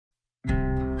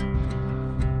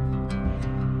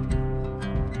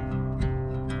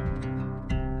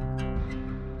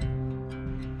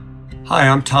Hi,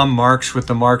 I'm Tom Marks with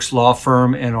the Marks Law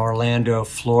Firm in Orlando,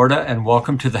 Florida, and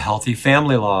welcome to the Healthy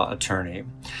Family Law Attorney.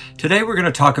 Today we're going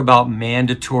to talk about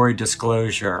mandatory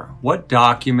disclosure. What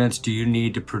documents do you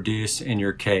need to produce in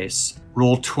your case?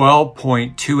 Rule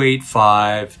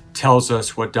 12.285 tells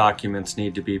us what documents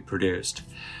need to be produced.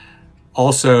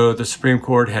 Also, the Supreme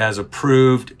Court has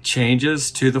approved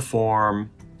changes to the form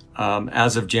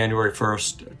as of January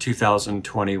 1st,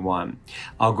 2021.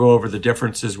 I'll go over the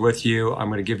differences with you. I'm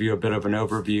going to give you a bit of an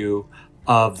overview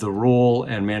of the rule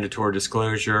and mandatory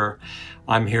disclosure.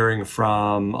 I'm hearing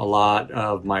from a lot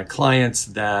of my clients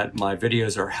that my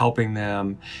videos are helping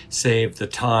them save the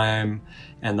time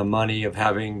and the money of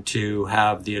having to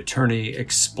have the attorney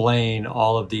explain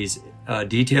all of these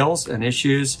details and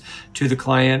issues to the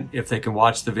client. If they can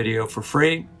watch the video for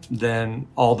free, then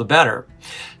all the better.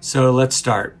 So let's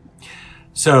start.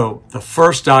 So the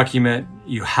first document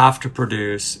you have to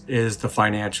produce is the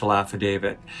financial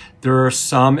affidavit. There are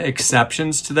some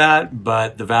exceptions to that,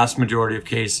 but the vast majority of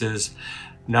cases,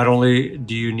 not only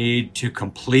do you need to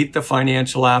complete the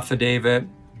financial affidavit,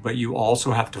 but you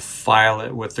also have to file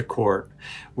it with the court.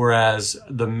 Whereas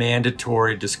the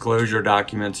mandatory disclosure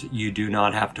documents, you do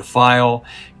not have to file.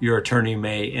 Your attorney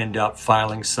may end up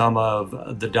filing some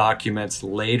of the documents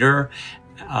later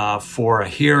for a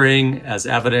hearing as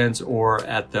evidence or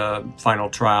at the final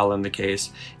trial in the case,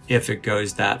 if it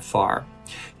goes that far.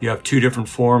 You have two different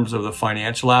forms of the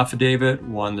financial affidavit.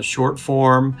 One, the short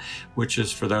form, which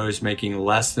is for those making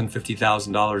less than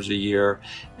 $50,000 a year,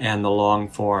 and the long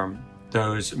form,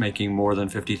 those making more than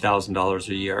 $50,000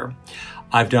 a year.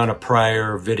 I've done a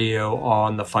prior video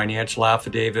on the financial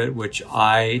affidavit, which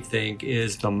I think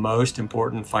is the most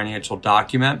important financial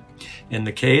document in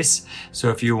the case. So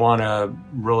if you want to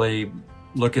really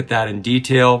look at that in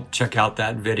detail, check out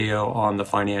that video on the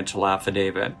financial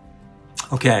affidavit.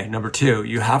 Okay, number two,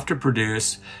 you have to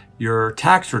produce your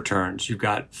tax returns. You've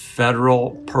got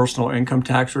federal personal income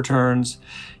tax returns,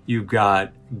 you've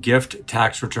got gift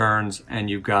tax returns, and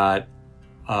you've got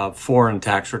foreign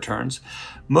tax returns.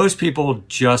 Most people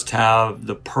just have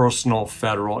the personal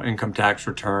federal income tax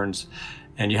returns,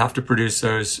 and you have to produce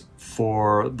those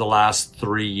for the last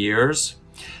 3 years.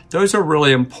 Those are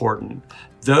really important.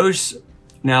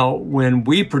 Now, when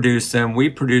we produce them, we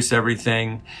produce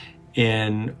everything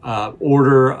in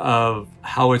order of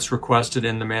how it's requested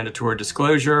in the mandatory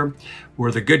disclosure.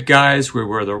 We're the good guys. We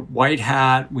wear the white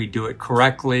hat. We do it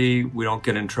correctly. We don't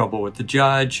get in trouble with the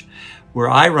judge. Where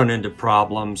I run into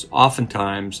problems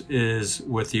oftentimes is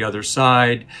with the other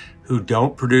side, who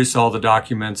don't produce all the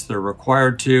documents they're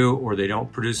required to, or they don't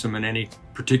produce them in any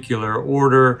particular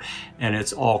order, and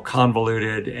it's all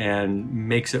convoluted and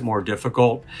makes it more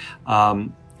difficult.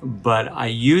 But I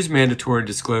use mandatory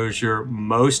disclosure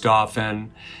most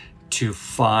often to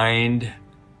find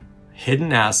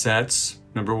hidden assets,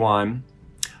 number one,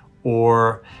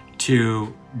 or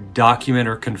to document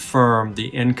or confirm the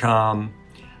income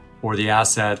or the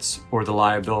assets or the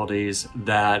liabilities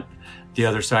that the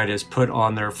other side has put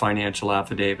on their financial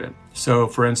affidavit. So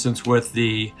for instance, with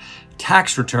the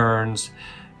tax returns,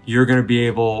 you're going to be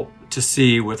able to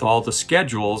see with all the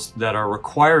schedules that are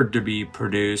required to be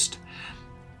produced,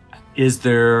 is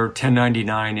there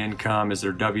 1099 income, is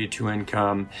there W-2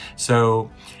 income? So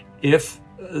if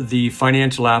the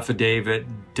financial affidavit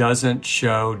doesn't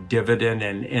show dividend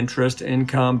and interest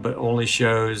income, but only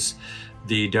shows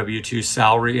the W-2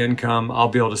 salary income, I'll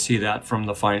be able to see that from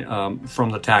the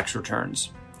tax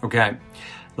returns. Okay,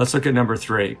 let's look at number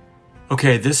three.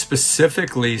 Okay, this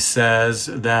specifically says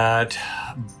that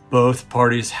both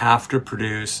parties have to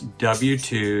produce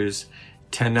W-2s,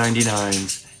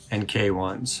 1099s, and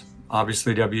K-1s.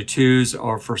 Obviously, W-2s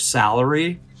are for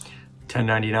salary.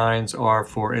 1099s are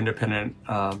for independent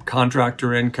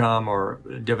contractor income or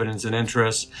dividends and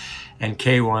interest, and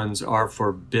K1s are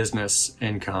for business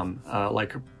income,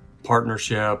 like a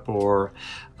partnership or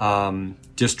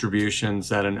distributions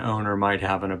that an owner might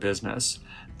have in a business.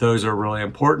 Those are really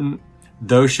important.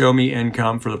 Those show me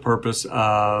income for the purpose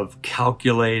of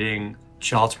calculating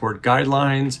child support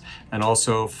guidelines and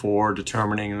also for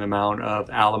determining the amount of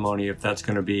alimony if that's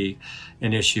going to be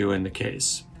an issue in the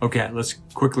case. Okay, let's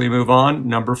quickly move on.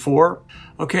 Number four.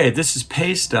 Okay, this is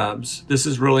pay stubs. This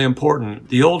is really important.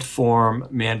 The old form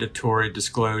mandatory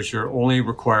disclosure only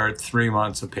required 3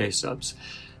 months of pay stubs.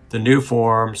 The new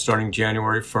form, starting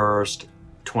January 1st,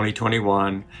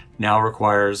 2021, now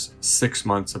requires 6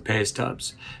 months of pay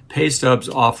stubs. Pay stubs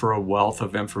offer a wealth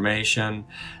of information.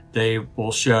 They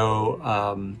will show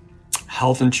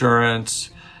health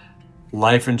insurance,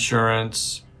 life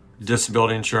insurance,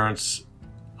 disability insurance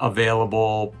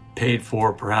available paid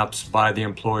for perhaps by the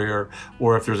employer,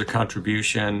 or if there's a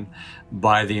contribution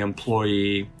by the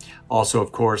employee. Also,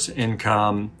 of course,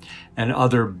 income and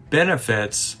other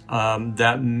benefits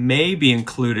that may be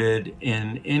included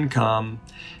in income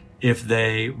if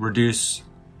they reduce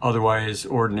otherwise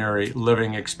ordinary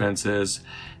living expenses.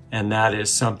 And that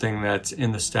is something that's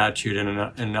in the statute in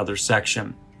another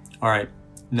section. All right.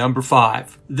 Number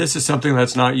 5, this is something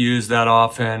that's not used that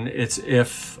often. It's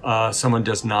if someone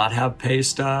does not have pay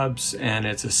stubs and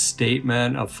it's a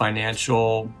statement of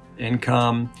financial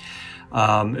income.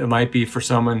 It might be for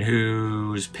someone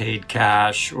who's paid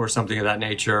cash or something of that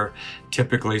nature.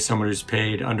 Typically, someone who's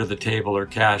paid under the table or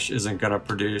cash isn't going to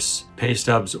produce pay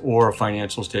stubs or a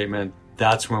financial statement.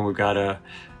 That's when we've got to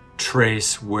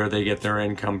trace where they get their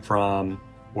income from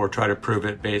or try to prove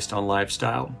it based on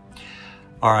lifestyle.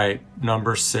 All right,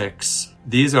 number 6,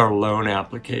 these are loan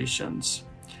applications.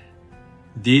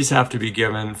 These have to be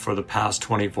given for the past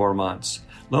 24 months.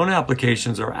 Loan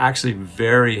applications are actually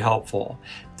very helpful.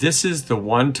 This is the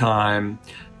one time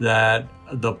that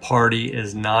the party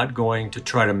is not going to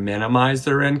try to minimize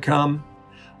their income.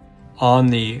 On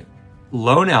the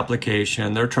loan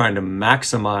application, they're trying to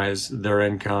maximize their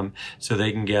income so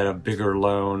they can get a bigger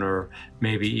loan or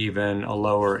maybe even a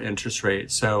lower interest rate.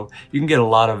 So you can get a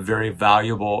lot of very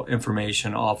valuable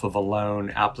information off of a loan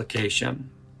application.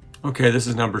 Okay, this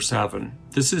is number 7.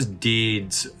 This is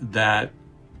deeds that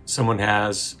someone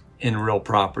has in real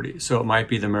property. So it might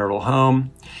be the marital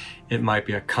home. It might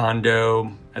be a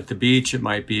condo at the beach. It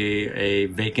might be a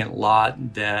vacant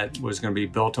lot that was going to be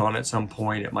built on at some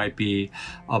point. It might be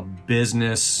a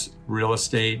business real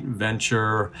estate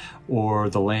venture or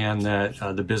the land that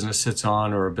the business sits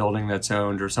on or a building that's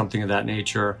owned or something of that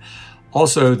nature.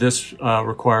 Also, this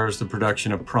requires the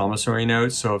production of promissory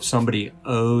notes. So if somebody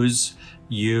owes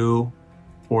you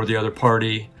or the other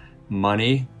party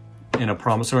money in a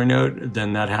promissory note,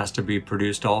 then that has to be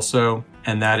produced also.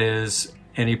 And that is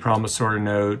any promissory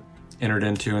note entered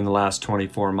into in the last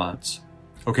 24 months.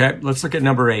 Okay, let's look at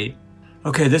number 8.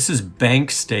 Okay, this is bank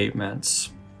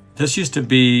statements. This used to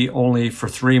be only for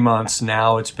 3 months.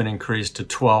 Now it's been increased to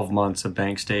 12 months of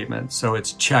bank statements. So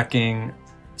it's checking,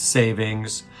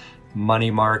 savings, money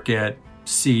market,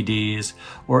 CDs,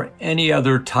 or any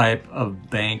other type of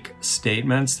bank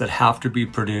statements that have to be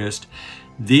produced.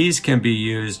 These can be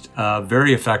used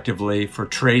very effectively for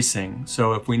tracing.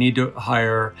 So if we need to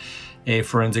hire a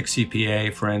forensic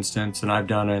CPA, for instance, and I've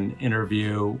done an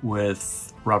interview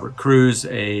with Robert Cruz,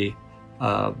 a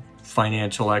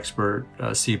financial expert,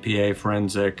 CPA,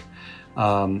 forensic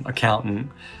accountant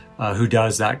who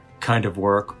does that kind of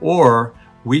work. Or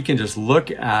we can just look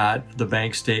at the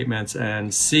bank statements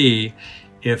and see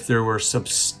if there were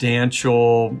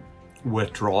substantial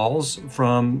withdrawals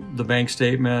from the bank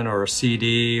statement or a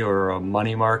CD or a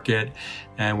money market,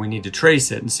 and we need to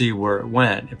trace it and see where it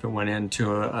went. If it went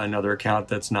into another account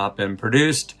that's not been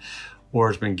produced or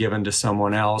it's been given to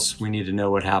someone else, we need to know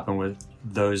what happened with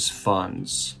those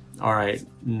funds. All right,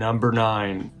 number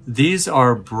 9. These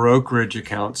are brokerage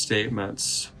account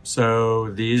statements. So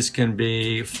these can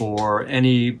be for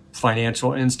any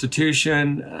financial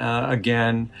institution.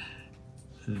 Again,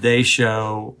 they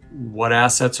show what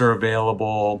assets are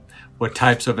available, what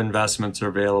types of investments are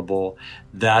available.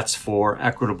 That's for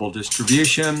equitable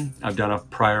distribution. I've done a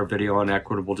prior video on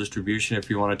equitable distribution if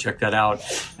you want to check that out,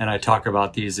 and I talk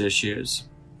about these issues.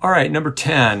 All right, number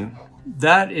 10,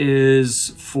 that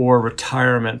is for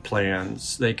retirement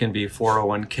plans. They can be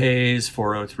 401ks,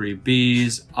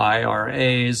 403bs,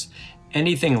 IRAs,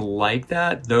 anything like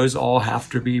that. Those all have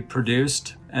to be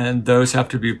produced, and those have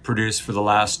to be produced for the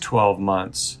last 12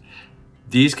 months.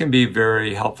 These can be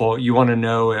very helpful. You want to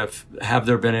know have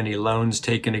there been any loans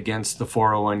taken against the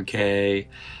 401k,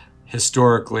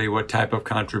 historically, what type of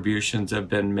contributions have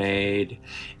been made.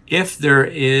 If there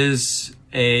is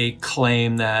a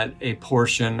claim that a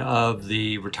portion of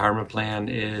the retirement plan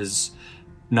is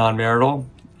non-marital,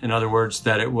 in other words,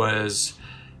 that it was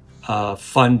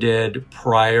funded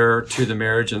prior to the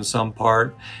marriage in some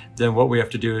part, then what we have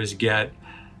to do is get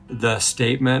the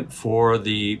statement for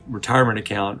the retirement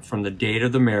account from the date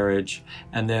of the marriage,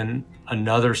 and then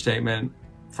another statement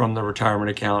from the retirement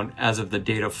account as of the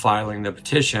date of filing the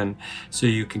petition, so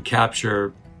you can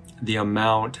capture the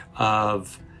amount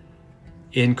of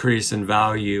increase in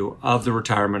value of the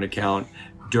retirement account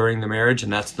during the marriage,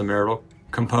 and that's the marital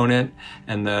component,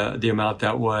 and the amount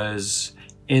that was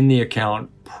in the account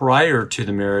prior to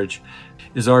the marriage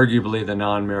is arguably the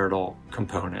non-marital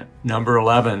component. Number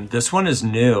 11, this one is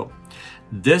new.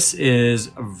 This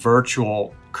is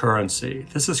virtual currency.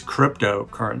 This is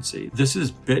cryptocurrency. This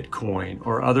is Bitcoin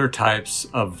or other types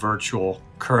of virtual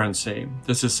currency.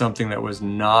 This is something that was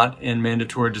not in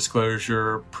mandatory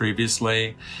disclosure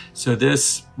previously. So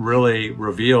this really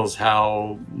reveals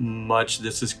how much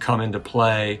this has come into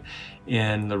play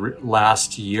in the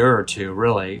last year or two,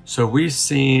 really. So we've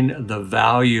seen the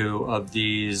value of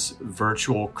these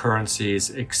virtual currencies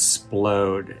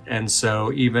explode. And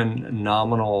so even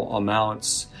nominal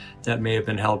amounts that may have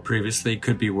been held previously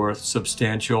could be worth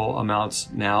substantial amounts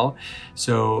now.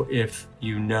 So if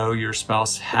you know your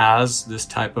spouse has this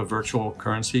type of virtual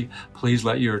currency, please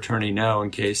let your attorney know in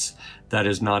case that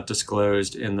is not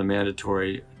disclosed in the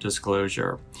mandatory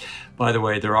disclosure. By the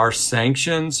way, there are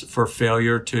sanctions for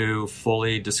failure to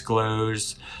fully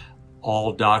disclose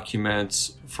all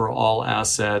documents for all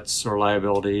assets or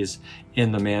liabilities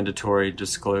in the mandatory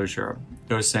disclosure.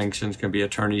 Those sanctions can be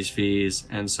attorney's fees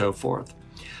and so forth.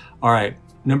 All right,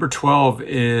 number 12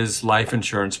 is life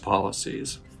insurance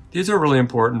policies. These are really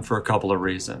important for a couple of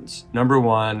reasons. Number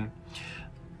one,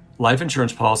 life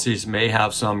insurance policies may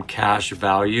have some cash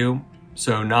value.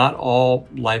 So not all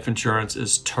life insurance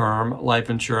is term life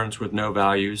insurance with no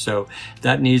value. So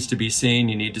that needs to be seen.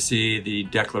 You need to see the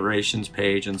declarations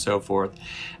page and so forth.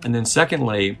 And then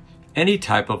secondly, any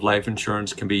type of life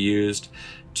insurance can be used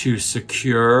to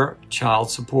secure child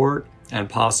support and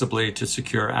possibly to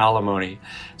secure alimony.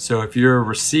 So if you're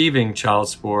receiving child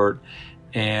support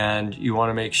and you want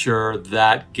to make sure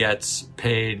that gets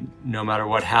paid no matter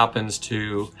what happens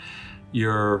to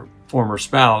your former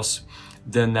spouse,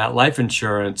 then that life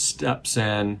insurance steps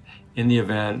in the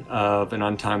event of an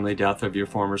untimely death of your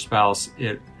former spouse.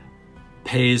 It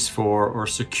pays for or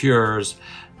secures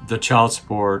the child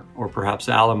support or perhaps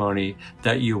alimony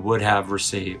that you would have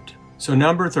received. So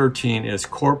number 13 is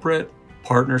corporate,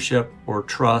 partnership, or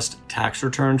trust tax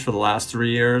returns for the last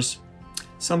 3 years.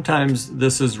 Sometimes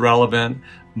this is relevant.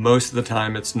 Most of the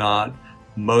time it's not.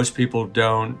 Most people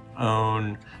don't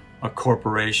own a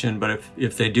corporation, but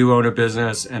if they do own a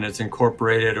business and it's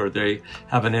incorporated or they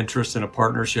have an interest in a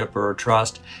partnership or a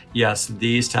trust, yes,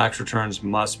 these tax returns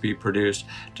must be produced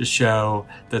to show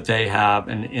that they have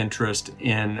an interest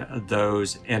in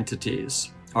those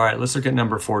entities. All right, let's look at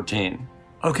number 14.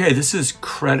 Okay, this is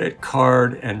credit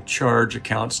card and charge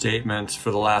account statements for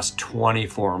the last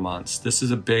 24 months. This is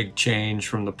a big change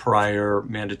from the prior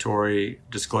mandatory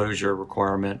disclosure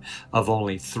requirement of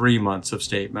only 3 months of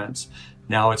statements.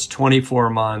 Now it's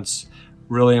 24 months,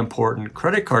 really important.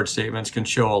 Credit card statements can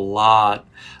show a lot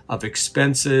of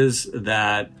expenses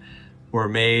that were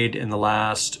made in the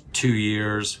last 2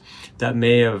 years that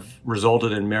may have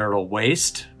resulted in marital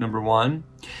waste, number one,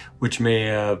 which may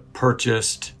have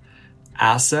purchased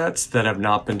assets that have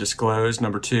not been disclosed,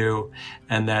 number two,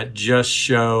 and that just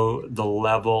show the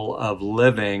level of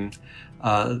living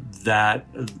that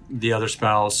the other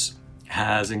spouse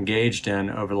has engaged in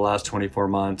over the last 24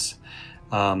 months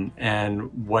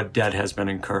and what debt has been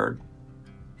incurred.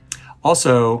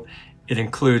 Also, it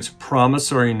includes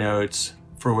promissory notes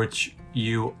for which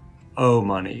you owe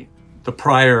money. The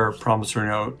prior promissory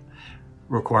note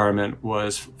requirement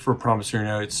was for promissory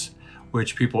notes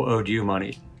which people owed you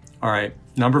money. All right,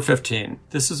 number 15.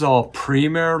 This is all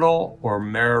premarital or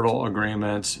marital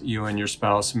agreements you and your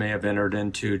spouse may have entered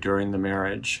into during the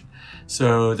marriage.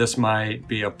 So this might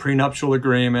be a prenuptial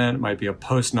agreement, might be a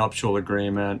postnuptial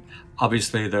agreement.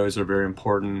 Obviously, those are very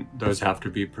important. Those have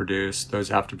to be produced. Those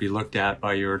have to be looked at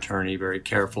by your attorney very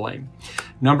carefully.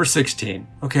 Number 16.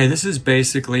 Okay, this is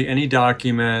basically any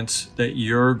documents that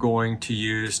you're going to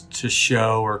use to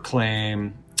show or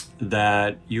claim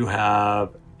that you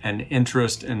have an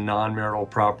interest in non-marital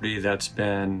property that's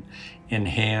been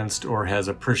enhanced or has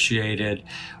appreciated,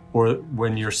 or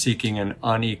when you're seeking an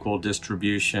unequal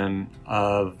distribution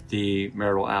of the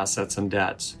marital assets and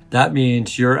debts. That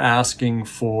means you're asking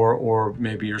for, or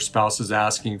maybe your spouse is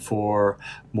asking for,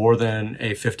 more than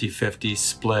a 50-50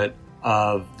 split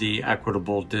of the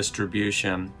equitable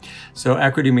distribution. So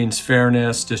equity means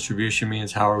fairness, distribution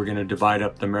means how are we going to divide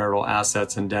up the marital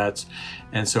assets and debts.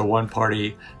 And so one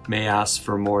party may ask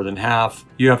for more than half.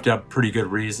 You have to have pretty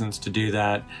good reasons to do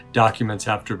that. Documents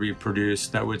have to be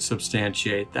produced that would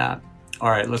substantiate that. All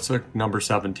right, let's look at number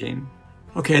 17.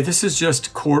 Okay, this is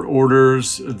just court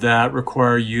orders that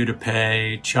require you to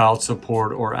pay child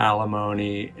support or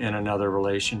alimony in another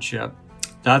relationship.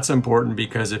 That's important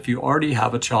because if you already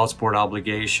have a child support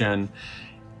obligation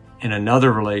in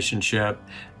another relationship,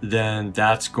 then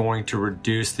that's going to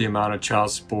reduce the amount of child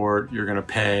support you're going to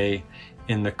pay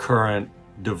in the current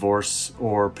divorce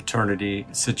or paternity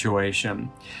situation.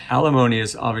 Alimony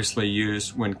is obviously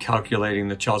used when calculating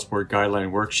the child support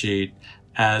guideline worksheet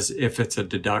as if it's a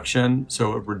deduction.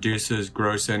 So it reduces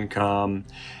gross income.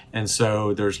 And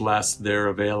so there's less there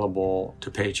available to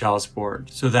pay child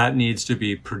support. So that needs to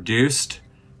be produced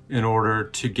in order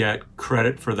to get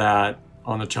credit for that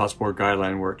on the child support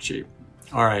guideline worksheet.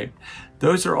 All right,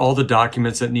 those are all the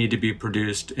documents that need to be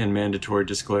produced in mandatory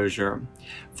disclosure.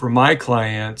 For my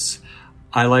clients,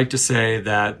 I like to say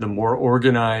that the more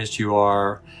organized you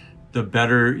are, the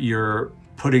better you're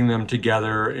putting them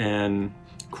together in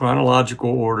chronological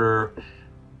order,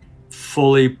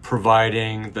 fully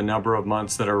providing the number of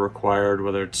months that are required,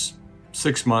 whether it's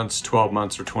 6 months, 12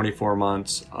 months, or 24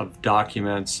 months of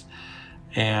documents,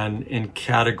 and in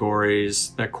categories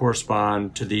that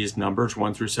correspond to these numbers,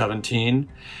 1 through 17.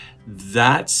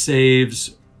 That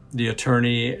saves the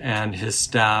attorney and his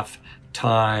staff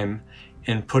time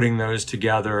in putting those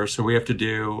together. So we have to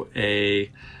do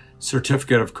a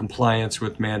certificate of compliance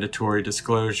with mandatory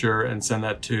disclosure and send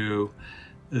that to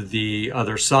the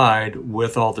other side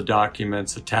with all the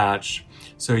documents attached.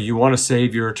 So you want to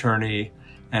save your attorney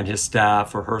and his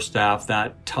staff or her staff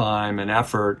that time and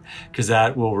effort, because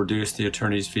that will reduce the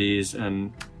attorney's fees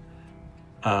and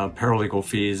paralegal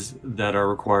fees that are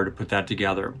required to put that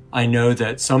together. I know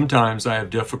that sometimes I have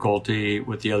difficulty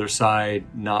with the other side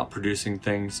not producing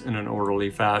things in an orderly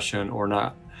fashion or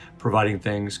not providing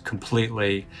things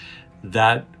completely.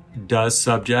 That does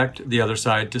subject the other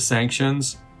side to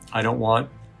sanctions. I don't want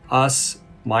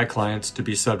my clients, to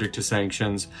be subject to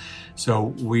sanctions.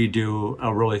 So we do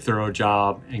a really thorough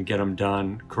job and get them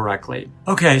done correctly.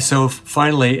 Okay, so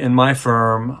finally, in my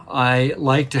firm, I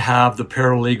like to have the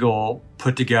paralegal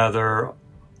put together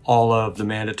all of the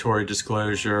mandatory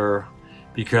disclosure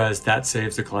because that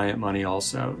saves the client money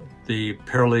also. The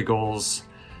paralegal's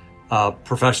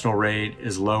professional rate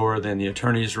is lower than the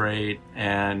attorney's rate,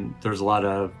 and there's a lot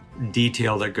of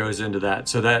detail that goes into that.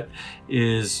 So that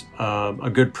is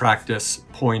a good practice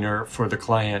pointer for the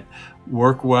client.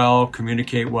 Work well,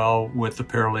 communicate well with the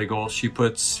paralegal.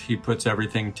 He puts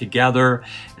everything together,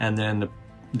 and then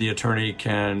the attorney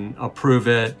can approve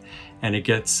it, and it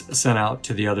gets sent out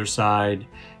to the other side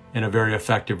in a very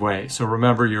effective way. So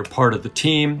remember, you're part of the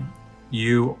team.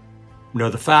 You know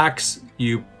the facts,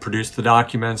 you produce the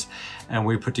documents, and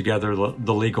we put together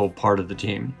the legal part of the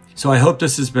team. So I hope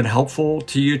this has been helpful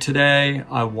to you today.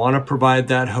 I want to provide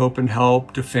that hope and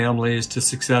help to families to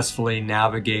successfully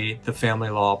navigate the family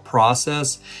law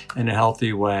process in a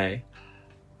healthy way.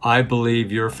 I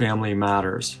believe your family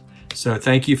matters. So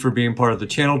thank you for being part of the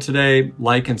channel today.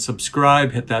 Like and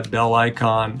subscribe, hit that bell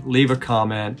icon, leave a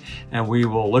comment, and we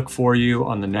will look for you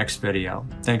on the next video.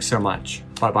 Thanks so much.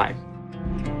 Bye-bye.